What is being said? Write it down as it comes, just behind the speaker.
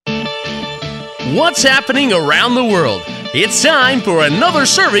What's happening around the world? It's time for another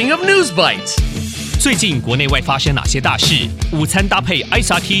serving of News Bites. 最近国内外发生哪些大事？午餐搭配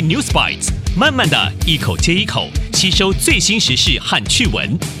ICT News Bites， 慢慢的一口接一口吸收最新时事和趣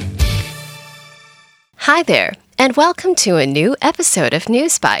闻。Hi there, and welcome to a new episode of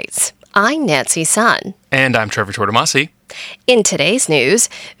News Bites. I'm Nancy Sun. And I'm Trevor Tortomasi. In today's news,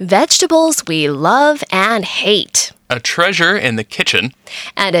 vegetables we love and hate. A treasure in the kitchen.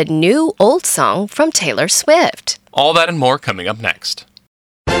 And a new old song from Taylor Swift. All that and more coming up next.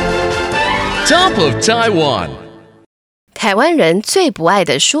 Top of Taiwan. 台湾人最不爱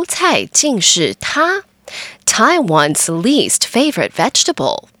的蔬菜竟是它 Taiwan's least favorite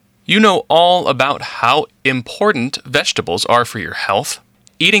vegetable. You know all about how important vegetables are for your health.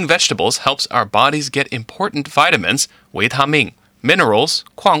 Eating vegetables helps our bodies get important vitamins, 维他命, minerals,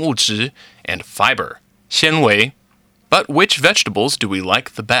 矿物质, and fiber, 纤维. But which vegetables do we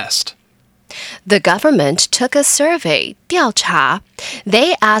like the best? The government took a survey, 调查.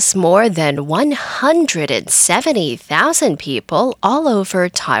 They asked more than 170,000 people all over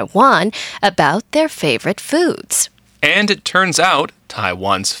Taiwan about their favorite foods. And it turns out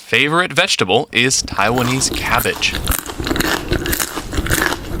Taiwan's favorite vegetable is Taiwanese cabbage.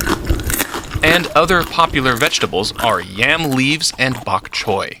 And other popular vegetables are yam leaves and bok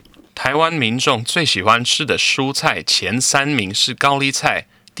choy. 台湾民众最喜欢吃的蔬菜前3名是高丽菜、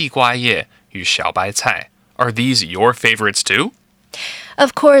地瓜叶与小白菜. Are these your favorites too?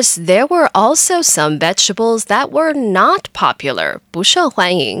 Of course, there were also some vegetables that were not popular, 不受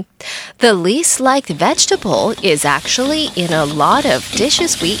欢迎. The least liked vegetable is actually in a lot of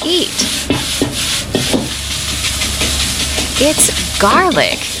dishes we eat. It's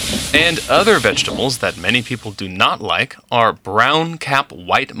garlic. And other vegetables that many people do not like are brown cap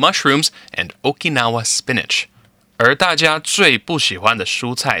white mushrooms and Okinawa spinach. 而大家最不喜欢的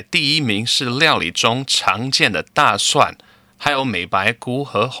蔬菜第一名是料理中常见的大蒜，还有美白菇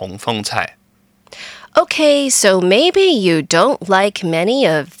和红凤菜。Okay, so maybe you don't like many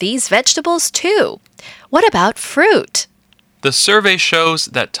of these vegetables too. What about fruit? The survey shows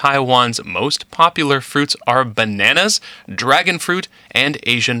that Taiwan's most popular fruits are bananas, dragon fruit, and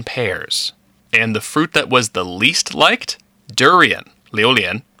Asian pears. And the fruit that was the least liked? Durian, 榴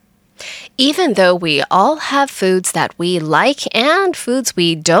莲. Even though we all have foods that we like and foods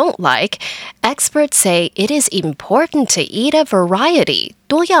we don't like, experts say it is important to eat a variety,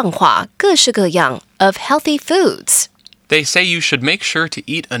 多样化,各式各样, of healthy foods. They say you should make sure to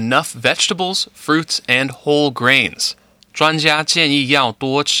eat enough vegetables, fruits, and whole grains. 专家建议要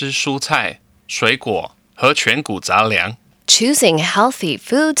多吃蔬菜、水果和全谷杂粮。Choosing healthy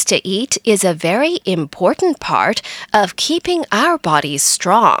foods to eat is a very important part of keeping our bodies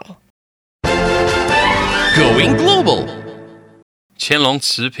strong. Going global. 乾隆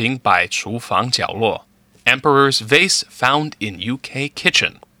瓷瓶摆厨房角落 Emperor's vase found in UK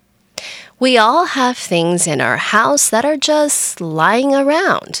kitchen. We all have things in our house that are just lying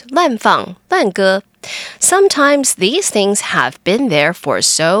around, 滥放,滥搁. Sometimes these things have been there for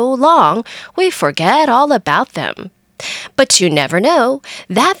so long, we forget all about them. But you never know,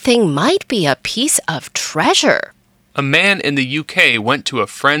 that thing might be a piece of treasure. A man in the UK went to a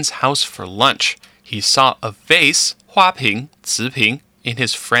friend's house for lunch. He saw a vase, 花瓶,瓷瓶, in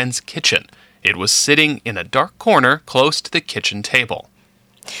his friend's kitchen. It was sitting in a dark corner close to the kitchen table.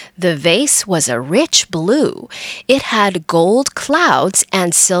 The vase was a rich blue. It had gold clouds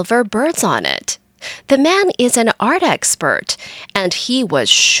and silver birds on it. The man is an art expert, and he was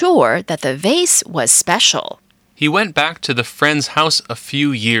sure that the vase was special. He went back to the friend's house a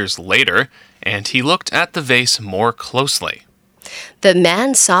few years later, and he looked at the vase more closely. The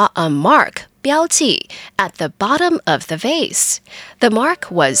man saw a mark, 标记, at the bottom of the vase. The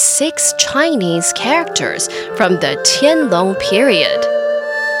mark was 6 Chinese characters from the Qianlong period.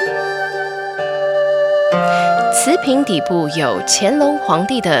 瓷瓶底部有乾隆皇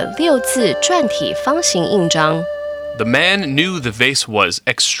帝的6字篆体方形印章。 The man knew the vase was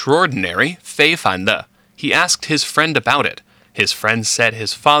extraordinary, 非凡的. He asked his friend about it. His friend said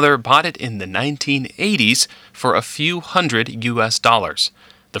his father bought it in the 1980s for a few hundred US$.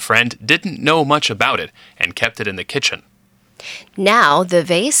 The friend didn't know much about it and kept it in the kitchen. Now the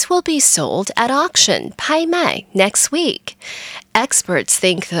vase will be sold at auction, 拍卖, next week. Experts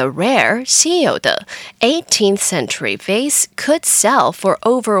think the rare, 稀有的, 18th century vase could sell for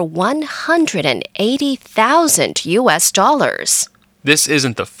over 180,000 US$. This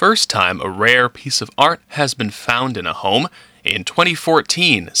isn't the first time a rare piece of art has been found in a home. In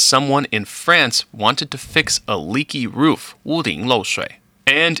 2014, someone in France wanted to fix a leaky roof, 屋顶漏水.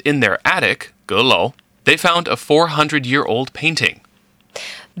 And in their attic, 阁楼, they found a 400-year-old painting.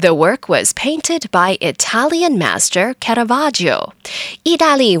 The work was painted by Italian master Caravaggio, 意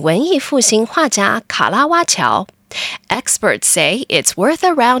大利文艺复兴画家卡拉瓦乔。Experts say it's worth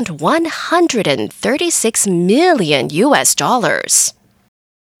around $136 million.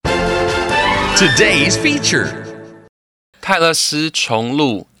 Today's feature. 泰勒斯重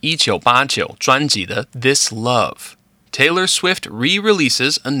录1989专辑的 This Love. Taylor Swift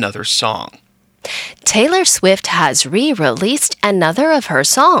re-releases another song. Taylor Swift has re-released another of her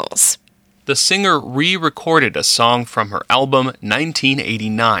songs. The singer re-recorded a song from her album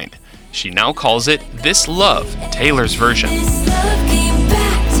 1989. She now calls it This Love, Taylor's version.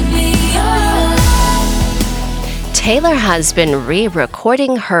 Taylor has been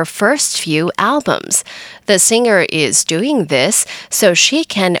re-recording her first few albums. The singer is doing this so she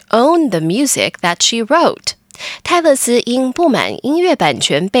can own the music that she wrote. 泰勒斯因不满音乐版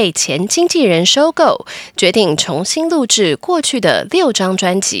权被前经纪人收购，决定重新录制过去的6张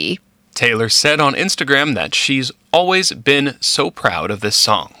专辑。Taylor said on Instagram that she's always been so proud of this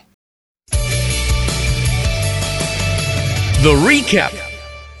song. The recap.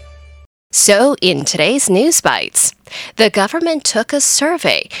 So, in today's News Bites, the government took a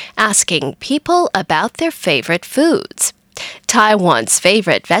survey asking people about their favorite foods. Taiwan's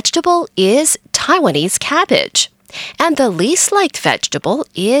favorite vegetable is Taiwanese cabbage, and the least liked vegetable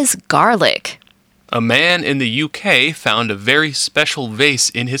is garlic. A man in the UK found a very special vase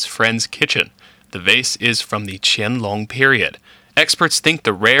in his friend's kitchen. The vase is from the Qianlong period. Experts think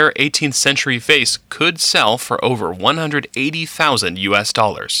the rare 18th century vase could sell for over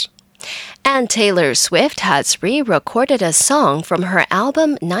 $180,000. And Taylor Swift has re-recorded a song from her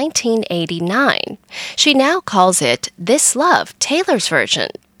album 1989. She now calls it This Love, Taylor's version.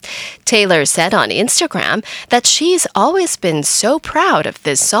 Taylor said on Instagram that she's always been so proud of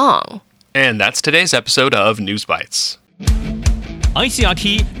this song. And that's today's episode of News Bites.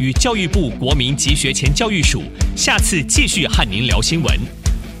 ICRT 与教育部国民及学前教育署下次继续和您聊新闻。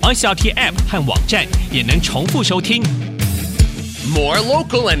ICRT App 和网站也能重复收听。More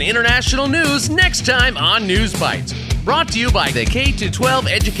local and international news next time on News Bites. Brought to you by the K-12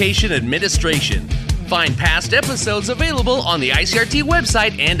 Education Administration. Find past episodes available on the ICRT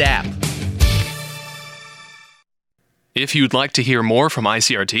website and app. If you'd like to hear more from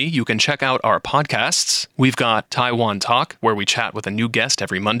ICRT, you can check out our podcasts. We've got Taiwan Talk, where we chat with a new guest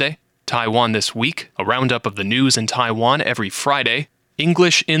every Monday. Taiwan This Week, a roundup of the news in Taiwan every Friday.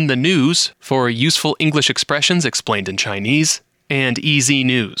 English in the News, for useful English expressions explained in Chinese. And EZ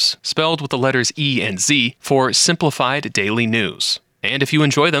News, spelled with the letters E and Z, for simplified daily news. And if you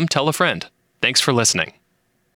enjoy them, tell a friend. Thanks for listening.